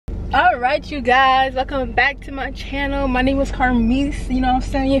Alright you guys, welcome back to my channel. My name is Carmise, you know what I'm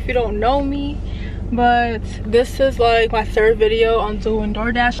saying, if you don't know me. But this is like my third video on doing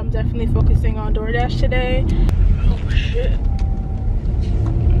DoorDash. I'm definitely focusing on DoorDash today. Oh shit.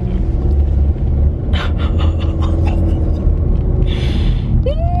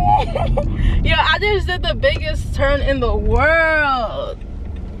 Yo, I just did the biggest turn in the world.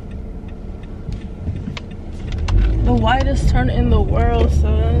 The widest turn in the world,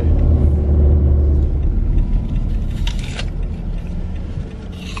 son.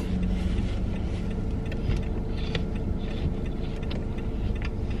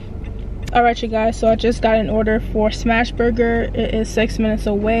 Alright you guys, so I just got an order for Smash Burger. It is 6 minutes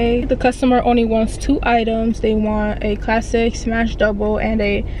away. The customer only wants 2 items. They want a classic smash double and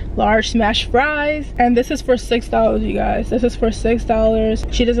a large smash fries. And this is for $6, you guys. This is for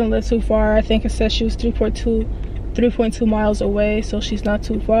 $6. She doesn't live too far. I think it says she was 3.2 miles away, so she's not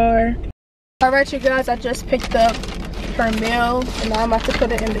too far. Alright you guys, I just picked up her meal and now I'm about to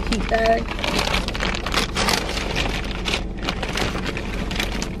put it in the heat bag.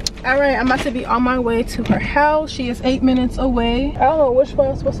 Alright, I'm about to be on my way to her house. She is 8 minutes away. I don't know which way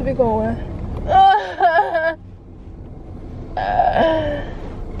I'm supposed to be going.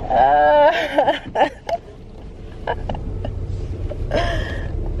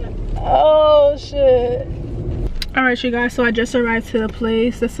 Oh shit. Alright you guys, so I just arrived to the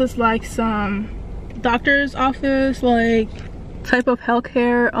place. This is like some doctor's office, like type of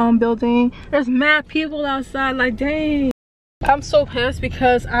healthcare building. There's mad people outside, like dang. I'm so pissed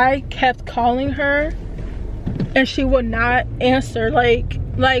because I kept calling her and she would not answer. Like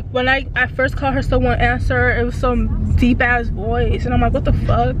when I first called her, someone answered. It was some deep ass voice and I'm like, what the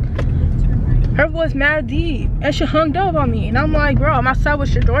fuck? Her voice mad deep and she hung up on me and I'm like, bro, I'm outside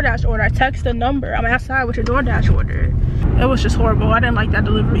with your DoorDash order. I text the number. I'm outside with your DoorDash order. It was just horrible. I didn't like that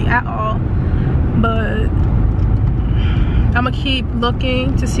delivery at all. But I'm gonna keep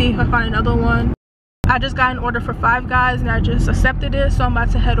looking to see if I find another one. I just got an order for 5 guys and I just accepted it, so I'm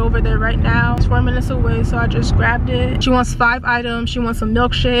about to head over there right now. It's 4 minutes away, so I just grabbed it. She wants 5 items. She wants a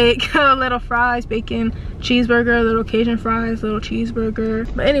milkshake, little fries, bacon, cheeseburger, little Cajun fries, little cheeseburger.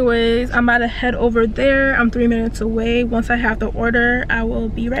 But anyways, I'm about to head over there. I'm 3 minutes away. Once I have the order, I will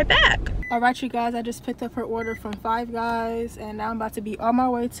be right back. Alright you guys, I just picked up her order from 5 guys and now I'm about to be on my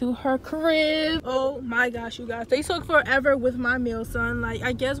way to her crib. Oh my gosh you guys, they took forever with my meal, son. Like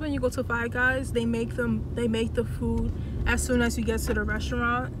I guess when you go to 5 guys, they make the food as soon as you get to the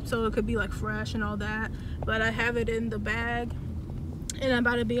restaurant, so it could be like fresh and all that. But I have it in the bag and I'm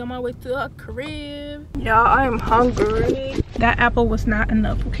about to be on my way to the crib. Y'all, I am hungry. That apple was not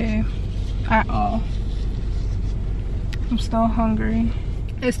enough, okay, at all. I'm still hungry.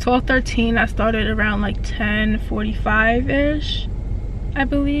 It's 12:13. I started around like 10:45-ish, I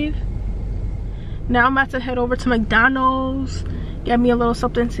believe. Now I'm about to head over to McDonald's, get me a little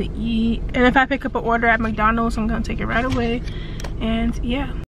something to eat. And if I pick up an order at McDonald's, I'm gonna take it right away. And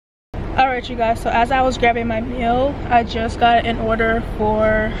yeah. Alright you guys, so as I was grabbing my meal, I just got an order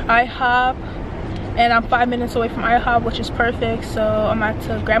for IHOP. And I'm 5 minutes away from IHOP, which is perfect. So I'm about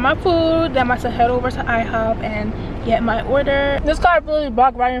to grab my food, then I'm about to head over to IHOP and get my order. This car really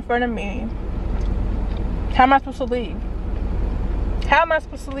blocked right in front of me. How am I supposed to leave? How am I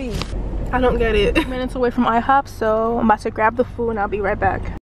supposed to leave? I don't get it. 5 minutes away from IHOP, so I'm about to grab the food and I'll be right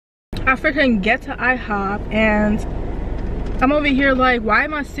back. I freaking get to IHOP and I'm over here like, why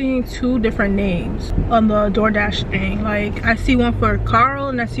am I seeing 2 different names on the DoorDash thing? Like I see one for Carl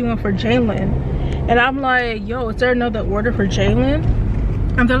and I see one for Jalen. And I'm like, yo, is there another order for Jalen?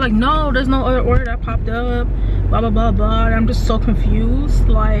 And they're like, no, there's no other order that popped up, blah, blah, blah, blah. And I'm just so confused,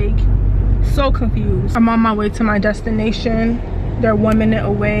 like, so confused. I'm on my way to my destination. They're 1 minute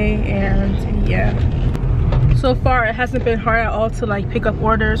away, and yeah. So far, it hasn't been hard at all to, like, pick up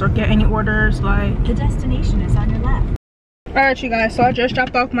orders or get any orders, like. The destination is on your left. Alright, you guys, so I just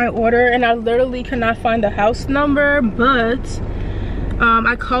dropped off my order, and I literally could not find the house number, but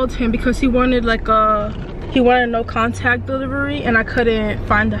I called him because he wanted like he wanted no contact delivery and I couldn't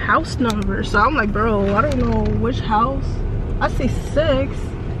find the house number. So I'm like, bro, I don't know which house. I see 6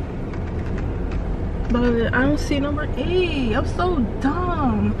 but I don't see number 8. I'm so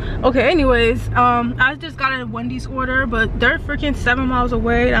dumb. Okay, anyways, I just got a Wendy's order, but they're freaking 7 miles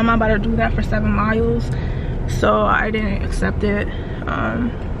away. I'm not about to do that for 7 miles, so I didn't accept it.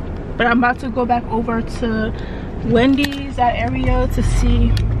 But I'm about to go back over to Wendy's, that area, to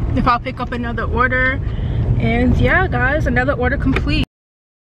see if I'll pick up another order. And yeah guys, another order complete.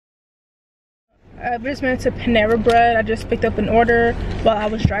 I just went to Panera Bread. I just picked up an order while I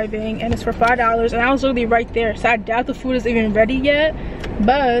was driving and it's for $5 and I was literally right there, so I doubt the food is even ready yet.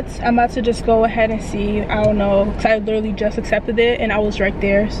 but I'm about to just go ahead and see. I don't know, because I literally just accepted it and I was right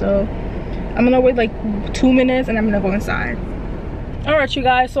there. So I'm gonna wait like 2 minutes and I'm gonna go inside. All right, you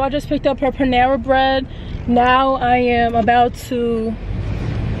guys, so I just picked up her Panera bread. Now I'm about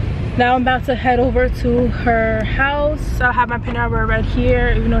to head over to her house. I have my Panera bread right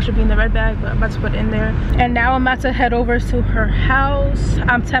here, even though it should be in the red bag, but I'm about to put it in there. And now I'm about to head over to her house.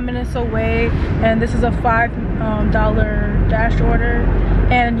 I'm 10 minutes away, and this is a $5 dash order.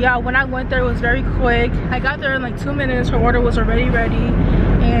 And yeah, when I went there, it was very quick. I got there in like 2 minutes. Her order was already ready.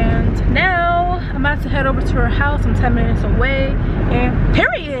 And now I'm about to head over to her house. I'm 10 minutes away, and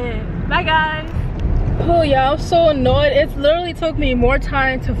period. Bye, guys. Oh yeah, I'm so annoyed. It literally took me more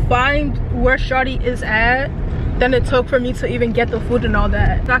time to find where Shawty is at than it took for me to even get the food and all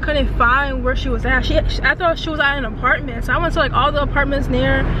that. I couldn't find where she was at. I thought she was at an apartment, so I went to like all the apartments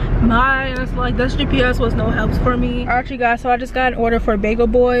near mine, and it's like this GPS was no help for me. Alright, you guys, so I just got an order for Bagel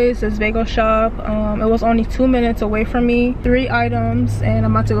Boys, this bagel shop. It was only 2 minutes away from me, 3 items, and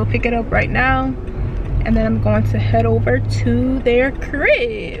I'm about to go pick it up right now. And then I'm going to head over to their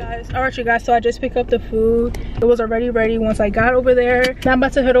crib. Alright, you guys, so I just picked up the food. It was already ready once I got over there. Now I'm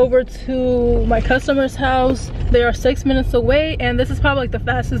about to head over to my customer's house. They are 6 minutes away, and this is probably like the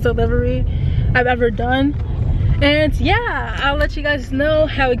fastest delivery I've ever done. And yeah, I'll let you guys know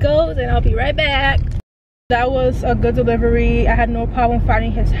how it goes, and I'll be right back. That was a good delivery. I had no problem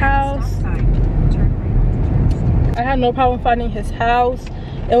finding his house.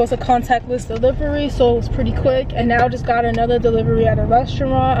 It was a contactless delivery, so it was pretty quick. And now I just got another delivery at a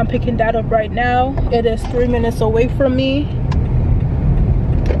restaurant. I'm picking that up right now. It is 3 minutes away from me.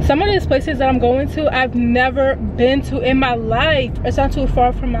 Some of these places that I'm going to, I've never been to in my life. It's not too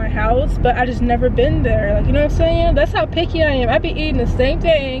far from my house, but I just never been there. Like, you know what I'm saying? That's how picky I am. I be eating the same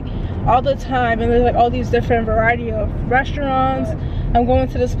thing all the time, and there's like all these different variety of restaurants. I'm going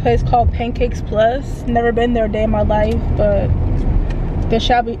to this place called Pancakes Plus. Never been there a day in my life, but this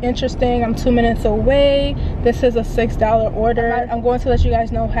shall be interesting. I'm 2 minutes away. This is a $6 order. I'm going to let you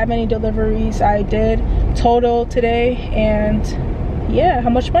guys know how many deliveries I did total today, and yeah, how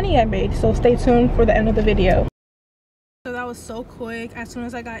much money I made. So stay tuned for the end of the video. So that was so quick. As soon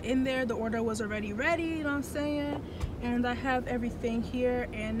as I got in there, the order was already ready, you know what I'm saying? And I have everything here,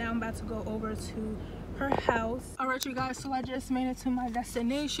 and now I'm about to go over to her house. Alright, you guys, so I just made it to my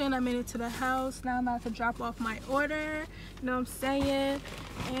destination. I made it to the house. Now I'm about to drop off my order, you know what I'm saying?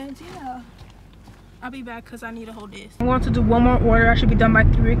 And yeah, I'll be back because I need to hold this. I'm going to do one more order. I should be done by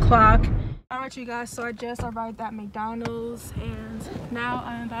 3 o'clock. Alright, you guys, so I just arrived at McDonald's, and now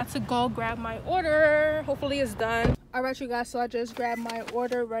I'm about to go grab my order. Hopefully it's done. Alright, you guys, so I just grabbed my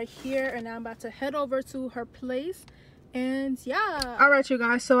order right here, and now I'm about to head over to her place. And yeah, alright, you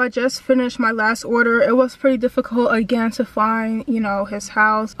guys, so I just finished my last order. It was pretty difficult again to find, you know, his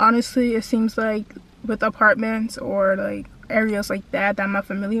house. Honestly, it seems like with apartments or like areas like that I'm not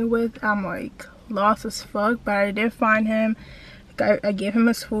familiar with, I'm like lost as fuck. But I did find him. I gave him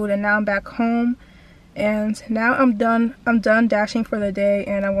his food, and now I'm back home, and now I'm done dashing for the day,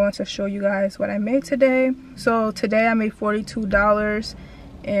 and I want to show you guys what I made today. So today I made $42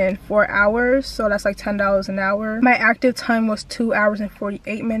 in 4 hours, so that's like $10 an hour. My active time was 2 hours and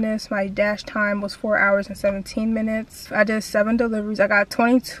 48 minutes. My dash time was 4 hours and 17 minutes. I did 7 deliveries. I got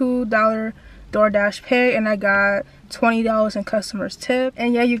 $22 Doordash pay, and I got $20 in customers tip.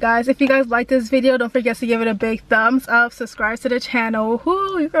 And yeah, you guys, if you guys like this video, don't forget to give it a big thumbs up, subscribe to the channel.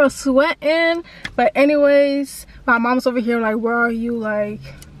 Whoo, your girl sweating. But anyways, my mom's over here like, where are you? Like,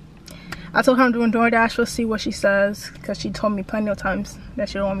 I told her I'm doing DoorDash. We'll see what she says, because she told me plenty of times that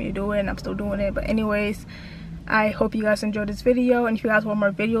she don't want me to do it, and I'm still doing it. But anyways, I hope you guys enjoyed this video, and if you guys want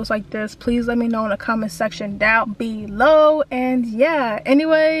more videos like this, please let me know in the comment section down below. And yeah,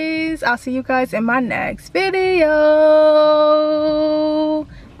 anyways, I'll see you guys in my next video.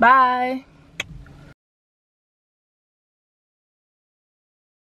 Bye.